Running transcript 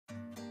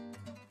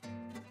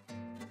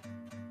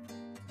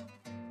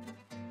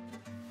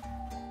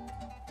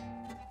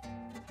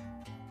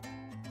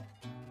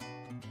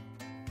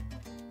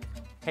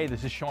Hey,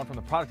 this is Sean from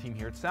the product team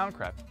here at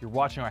Soundcraft. You're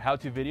watching our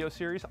how-to video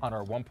series on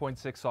our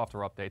 1.6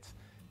 software updates.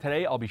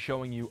 Today, I'll be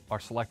showing you our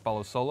select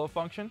follow solo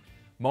function,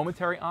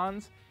 momentary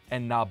ons,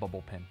 and knob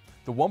bubble pin.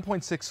 The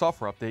 1.6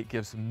 software update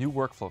gives some new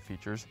workflow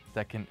features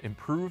that can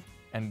improve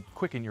and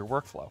quicken your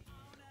workflow.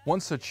 One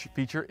such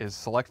feature is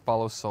select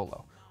follow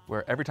solo,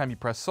 where every time you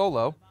press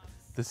solo,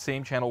 the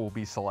same channel will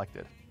be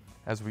selected,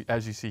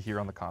 as you see here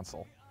on the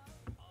console.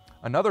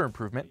 Another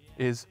improvement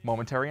is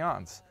momentary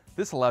ons.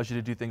 This allows you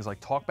to do things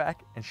like talkback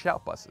and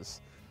shout buses.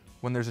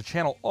 When there's a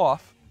channel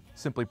off,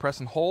 simply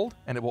press and hold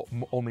and it will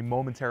only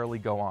momentarily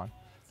go on.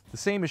 The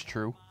same is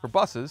true for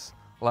buses,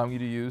 allowing you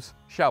to use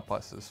shout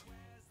buses.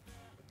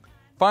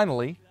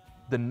 Finally,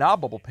 the knob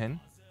bubble pin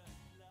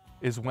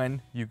is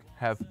when you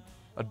have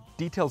a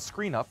detailed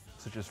screen up,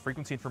 such as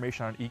frequency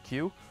information on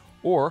EQ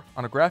or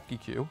on a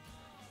graphic EQ,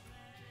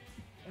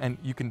 and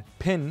you can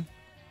pin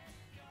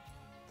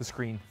the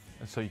screen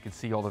so you can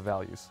see all the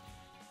values.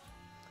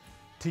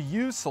 To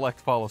use Select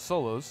Follow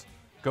Solos,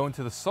 go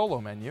into the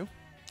Solo menu,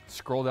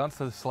 scroll down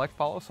to the Select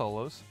Follow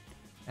Solos,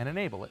 and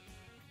enable it.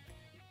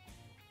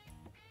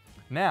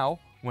 Now,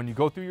 when you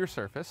go through your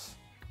surface,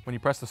 when you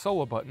press the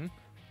Solo button,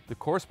 the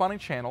corresponding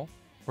channel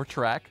or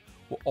track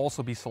will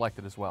also be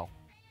selected as well.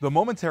 The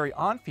Momentary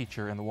On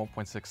feature in the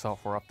 1.6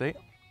 software update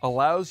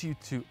allows you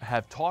to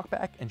have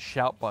talkback and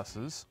shout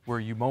buses where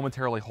you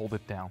momentarily hold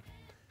it down.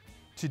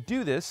 To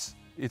do this,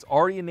 it's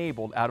already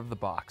enabled out of the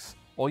box.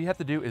 All you have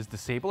to do is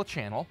disable a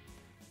channel,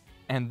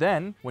 and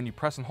then when you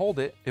press and hold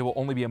it, it will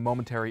only be a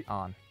momentary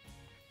on.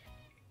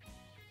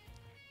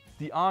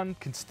 The on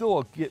can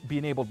still be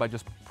enabled by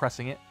just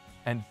pressing it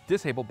and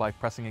disabled by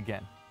pressing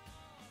again.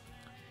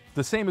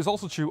 The same is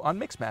also true on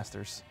mix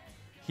masters.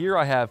 Here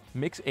I have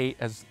mix 8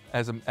 as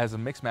a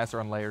mix master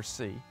on layer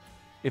C.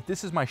 If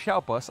this is my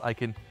shout bus, I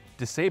can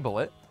disable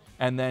it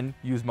and then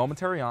use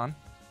momentary on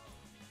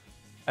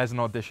as an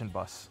audition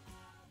bus.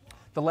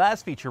 The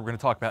last feature we're going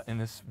to talk about in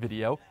this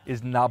video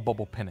is knob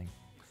bubble pinning.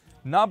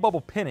 Knob bubble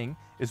pinning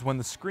is when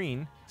the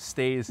screen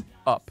stays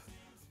up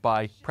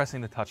by pressing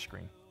the touch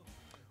screen.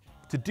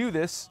 To do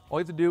this, all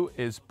you have to do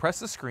is press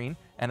the screen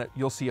and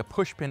you'll see a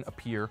push pin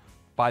appear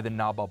by the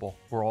knob bubble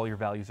where all your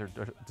values are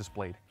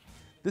displayed.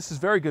 This is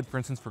very good, for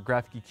instance, for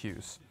graphic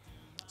EQs.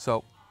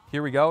 So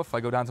here we go. If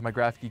I go down to my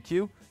graphic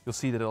EQ, you'll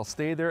see that it'll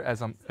stay there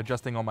as I'm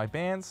adjusting all my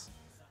bands,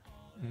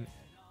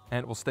 and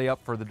it will stay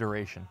up for the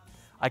duration.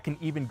 I can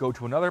even go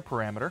to another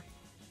parameter,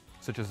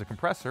 such as a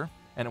compressor,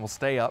 and it will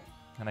stay up,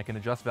 and I can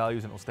adjust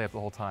values and it will stay up the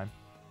whole time.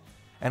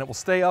 And it will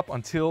stay up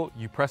until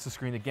you press the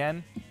screen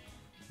again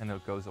and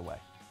it goes away.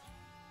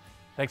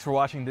 Thanks for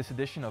watching this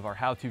edition of our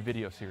how-to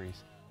video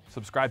series.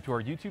 Subscribe to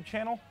our YouTube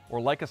channel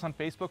or like us on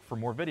Facebook for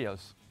more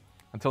videos.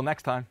 Until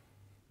next time.